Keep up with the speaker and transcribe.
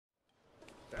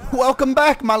Welcome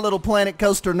back, my little Planet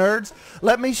Coaster nerds.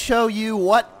 Let me show you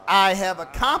what I have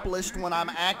accomplished when I'm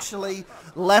actually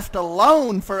left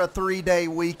alone for a 3-day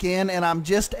weekend and I'm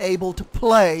just able to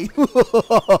play.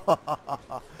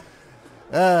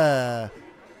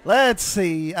 Let's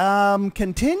see.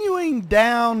 Continuing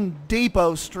down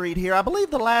Depot Street here. I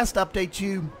believe the last update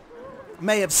you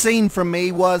may have seen from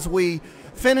me was we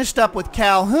finished up with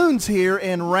Calhoun's here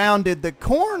and rounded the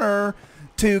corner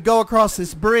to go across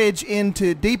this bridge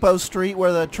into Depot Street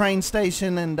where the train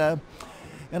station and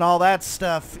all that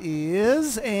stuff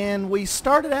is. And we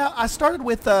started out, I started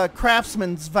with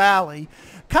Craftsman's Valley,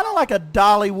 kind of like a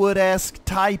Dollywood-esque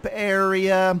type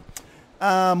area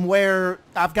where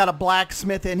I've got a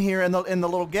blacksmith in here and the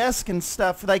little guests and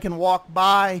stuff, they can walk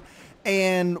by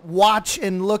and watch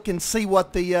and look and see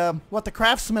what the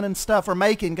craftsmen and stuff are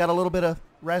making. Got a little bit of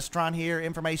restaurant here,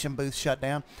 information booth shut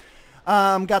down.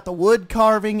 Got the wood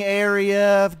carving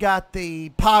area. I've got the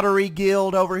pottery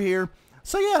guild over here.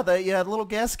 So yeah, the little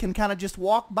guests can kind of just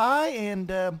walk by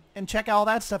and check all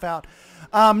that stuff out.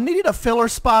 Needed a filler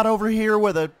spot over here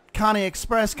where the Connie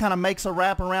Express kind of makes a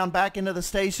wrap around back into the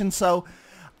station. So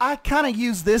I kind of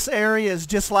use this area as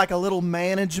just like a little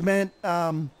management,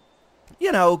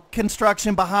 you know,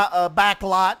 construction behind back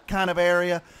lot kind of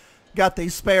area. Got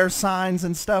these spare signs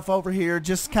and stuff over here,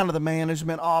 just kind of the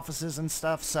management offices and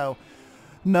stuff. So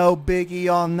no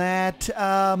biggie on that.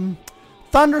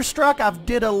 Thunderstruck, I've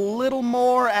did a little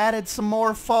more, added some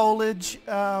more foliage.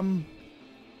 I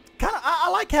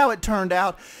like how it turned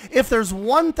out. If there's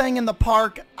one thing in the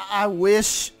park I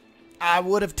wish I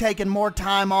would have taken more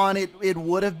time on, it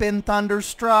would have been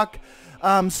Thunderstruck,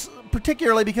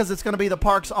 particularly because it's going to be the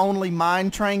park's only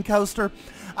mine train coaster.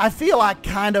 I feel I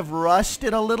kind of rushed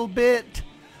it a little bit,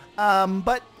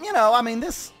 but you know, I mean,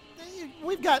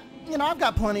 we've got, you know, I've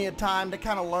got plenty of time to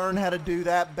kind of learn how to do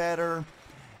that better,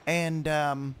 and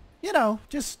you know,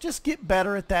 just get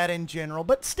better at that in general.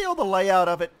 But still, the layout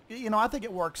of it, you know, I think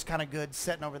it works kind of good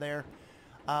sitting over there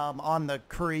on the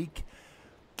creek.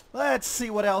 Let's see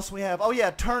what else we have. Oh yeah,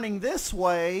 turning this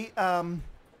way.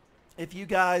 If you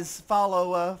guys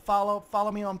follow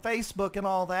me on Facebook and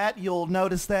all that, you'll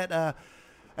notice that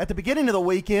at the beginning of the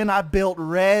weekend, I built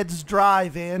Red's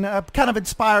Drive-In, kind of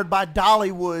inspired by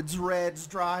Dollywood's Red's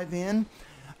Drive-In.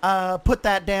 Put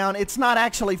that down. It's not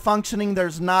actually functioning.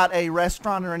 There's not a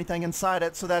restaurant or anything inside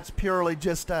it, so that's purely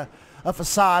just a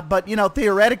facade. But, you know,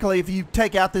 theoretically, if you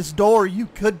take out this door, you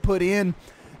could put in,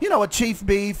 you know, a Chief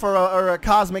Beef or a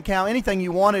Cosmic Cow, anything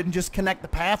you wanted, and just connect the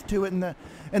path to it,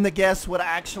 and the guests would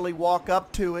actually walk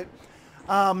up to it.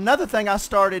 Another thing I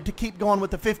started to keep going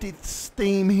with the 50s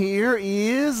theme here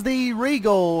is the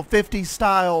Regal 50s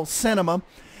style cinema.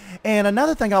 And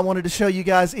another thing I wanted to show you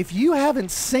guys, if you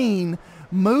haven't seen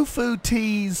Mufu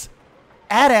T's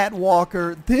AT-AT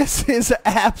Walker, this is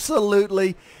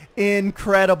absolutely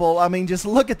incredible. I mean, just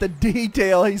look at the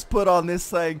detail he's put on this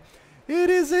thing. It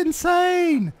is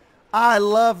insane. I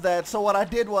love that. So what I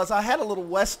did was I had a little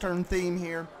Western theme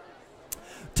here.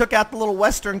 Took out the little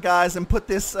Western guys and put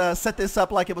this, set this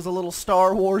up like it was a little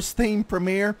Star Wars theme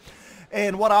premiere.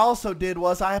 And what I also did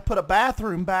was I put a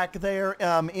bathroom back there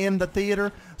in the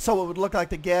theater, so it would look like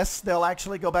the guests, they'll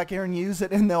actually go back here and use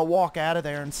it, and they'll walk out of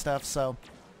there and stuff. So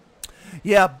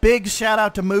yeah, big shout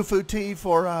out to Mufu T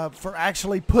for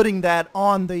actually putting that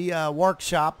on the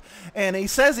workshop. And he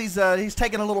says he's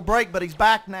taking a little break, but he's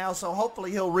back now, so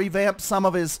hopefully he'll revamp some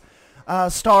of his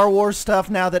Star Wars stuff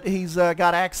now that he's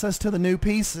got access to the new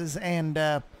pieces. And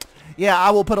yeah, I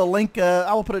will put a link.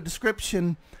 I will put a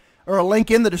description or a link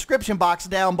in the description box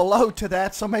down below to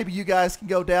that, so maybe you guys can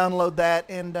go download that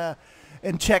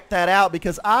and check that out,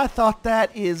 because I thought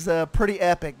that is pretty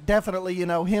epic. Definitely, you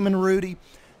know, him and Rudy.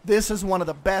 This is one of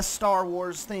the best Star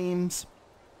Wars themes,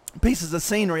 pieces of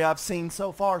scenery I've seen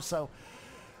so far. So,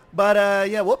 but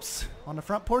yeah, whoops, on the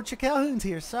front porch of Calhoun's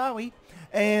here. Sorry.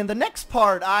 And the next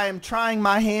part, I am trying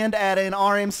my hand at an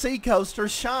RMC coaster,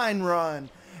 Shine Run.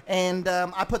 And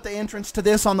I put the entrance to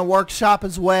this on the workshop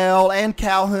as well, and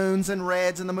Calhoun's and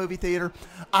Red's in the movie theater.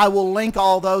 I will link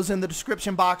all those in the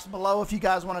description box below if you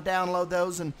guys want to download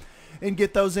those and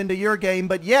get those into your game.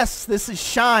 But yes, this is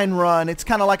Shine Run. It's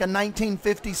kind of like a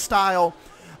 1950s style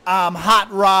hot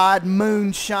rod,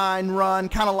 moonshine run,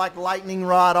 kind of like lightning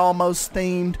rod almost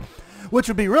themed, which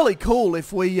would be really cool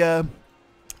if we...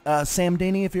 Sam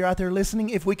Denny, if you're out there listening,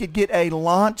 if we could get a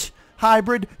launch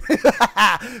hybrid,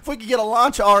 if we could get a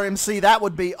launch RMC, that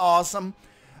would be awesome.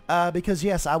 Because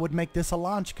yes, I would make this a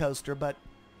launch coaster. But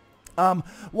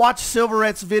watch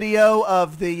Silverette's video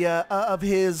of the of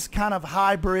his kind of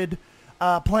hybrid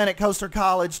Planet Coaster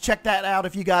College. Check that out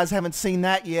if you guys haven't seen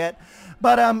that yet.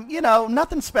 But you know,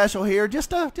 nothing special here.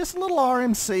 Just a little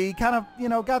RMC, kind of, you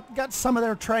know, got some of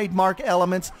their trademark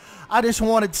elements. I just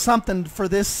wanted something for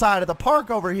this side of the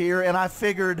park over here, and I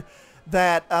figured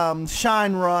that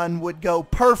Shine Run would go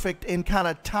perfect in kind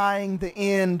of tying the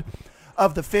end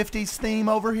of the 50s theme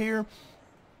over here.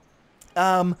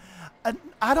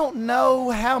 I don't know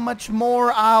how much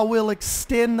more I will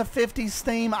extend the 50s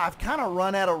theme. I've kind of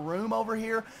run out of room over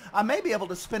here. I may be able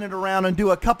to spin it around and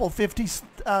do a couple 50s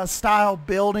style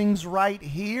buildings right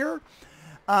here.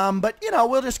 But you know,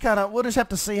 we'll just have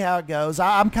to see how it goes.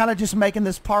 I'm kind of just making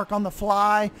this park on the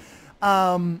fly.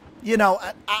 You know,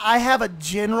 I have a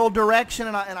general direction,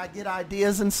 and I get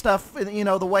ideas and stuff, you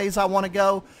know, the ways I want to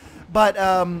go. But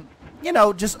you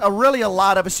know, just really a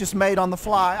lot of it's just made on the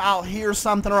fly. I'll hear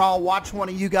something, or I'll watch one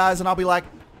of you guys, and I'll be like,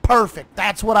 perfect,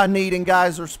 that's what I need in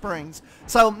Geyser Springs.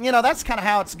 So, you know, that's kind of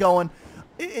how it's going.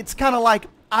 It's kind of like,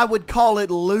 I would call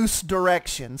it loose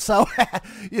direction. So,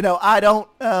 you know, I don't,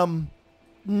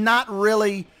 not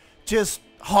really just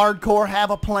hardcore have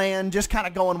a plan, just kind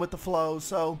of going with the flow.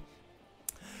 So,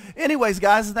 anyways,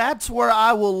 guys, that's where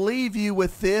I will leave you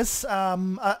with this.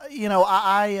 You know,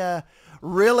 I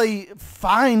really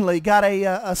finally got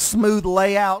a smooth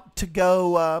layout to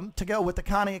go with the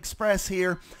Connie Express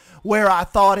here, where I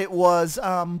thought it was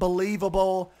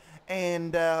believable,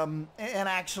 and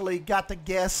actually got the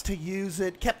guests to use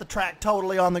it, kept the track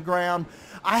totally on the ground.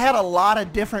 I had a lot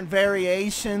of different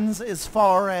variations as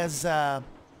far as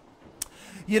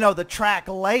you know, the track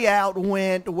layout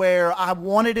went, where I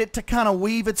wanted it to kind of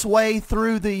weave its way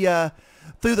through the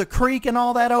creek and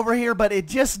all that over here, but it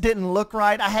just didn't look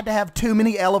right. I had to have too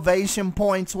many elevation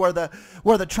points where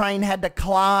the train had to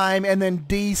climb and then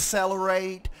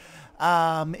decelerate.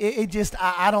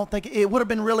 I don't think it would have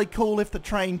been really cool if the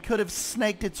train could have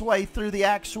snaked its way through the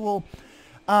actual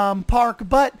park,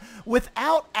 but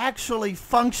without actually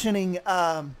functioning,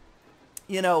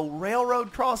 you know,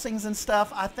 railroad crossings and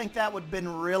stuff. I think that would have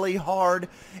been really hard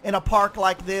in a park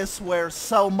like this, where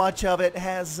so much of it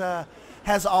has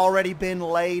already been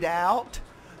laid out.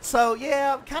 So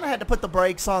yeah, kind of had to put the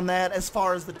brakes on that as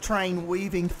far as the train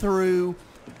weaving through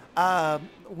the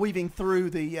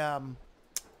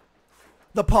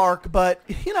park. But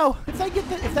you know, if they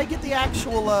get the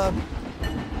actual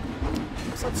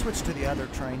so let's switch to the other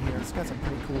train here. It's got some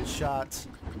pretty cool shots.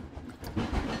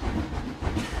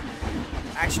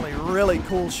 Actually, really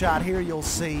cool shot here. You'll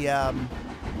see.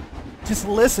 Just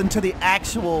listen to the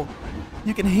actual.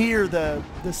 You can hear the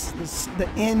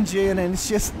engine, and it's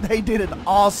just, they did an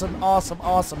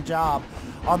awesome job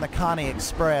on the Connie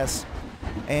Express.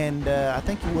 And I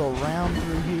think you will round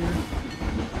through here.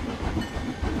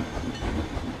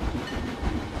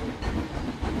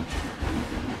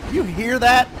 You hear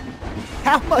that?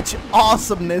 How much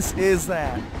awesomeness is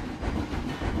that?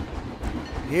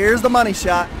 Here's the money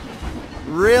shot.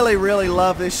 Really, really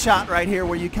love this shot right here,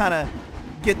 where you kind of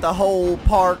get the whole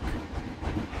park.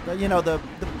 You know, the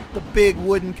big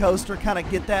wooden coaster, kind of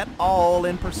get that all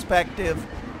in perspective.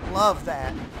 Love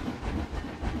that.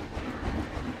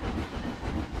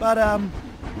 But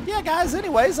yeah, guys,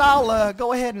 anyways, I'll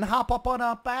go ahead and hop up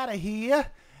out of here,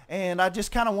 and I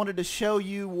just kind of wanted to show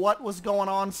you what was going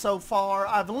on so far.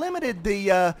 I've limited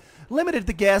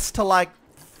the guests to like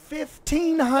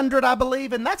 1,500, I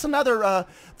believe, and that's another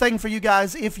thing for you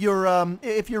guys. If you're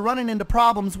running into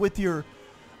problems with your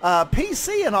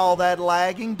PC and all that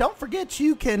lagging, don't forget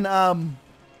you can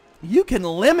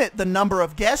limit the number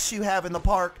of guests you have in the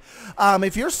park.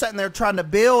 If you're sitting there trying to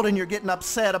build and you're getting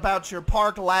upset about your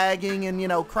park lagging and, you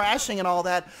know, crashing and all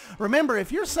that, remember,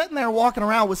 if you're sitting there walking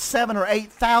around with 7,000 or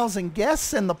 8,000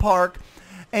 guests in the park,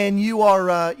 and you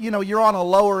are you know, you're on a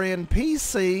lower end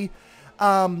PC,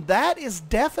 that is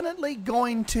definitely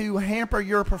going to hamper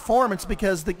your performance,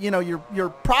 because you know,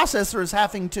 your processor is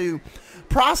having to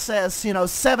process, you know,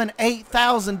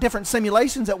 7,000-8,000 different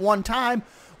simulations at one time,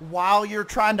 while you're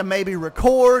trying to maybe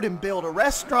record and build a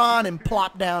restaurant and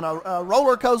plop down a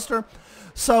roller coaster.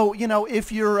 So, you know,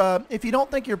 if you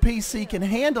don't think your PC can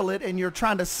handle it, and you're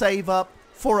trying to save up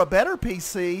for a better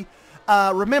PC,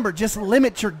 remember, just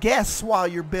limit your guests while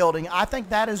you're building. I think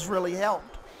that has really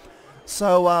helped.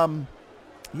 So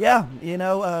yeah, you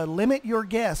know, limit your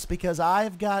guests, because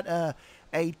I've got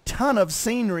a ton of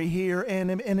scenery here,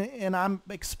 and I'm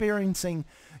experiencing,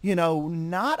 you know,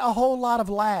 not a whole lot of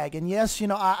lag. And yes, you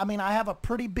know, I mean, I have a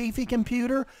pretty beefy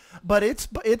computer, but it's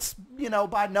you know,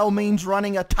 by no means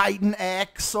running a Titan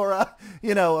X or a,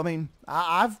 you know, I mean,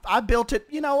 I built it,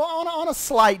 you know, on a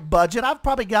slight budget. I've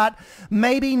probably got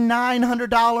maybe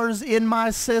 $900 in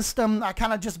my system. I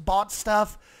kind of just bought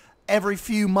stuff every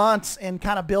few months and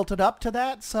kind of built it up to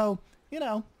that. So, you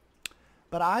know,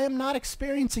 but I am not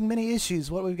experiencing many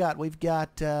issues. What we've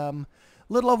got a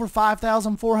little over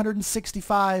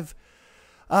 5,465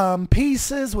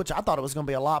 pieces, which I thought it was going to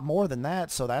be a lot more than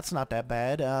that, so that's not that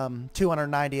bad.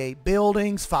 298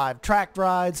 buildings, 5 tracked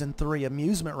rides, and 3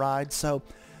 amusement rides. So,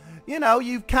 you know,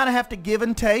 you kind of have to give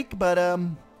and take, but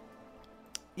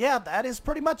yeah, that is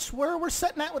pretty much where we're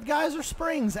sitting at with Geyser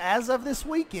Springs as of this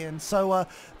weekend. So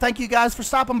thank you guys for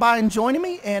stopping by and joining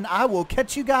me, and I will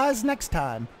catch you guys next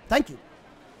time. Thank you.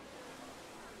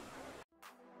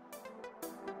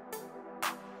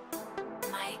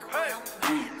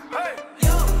 Hey, hey.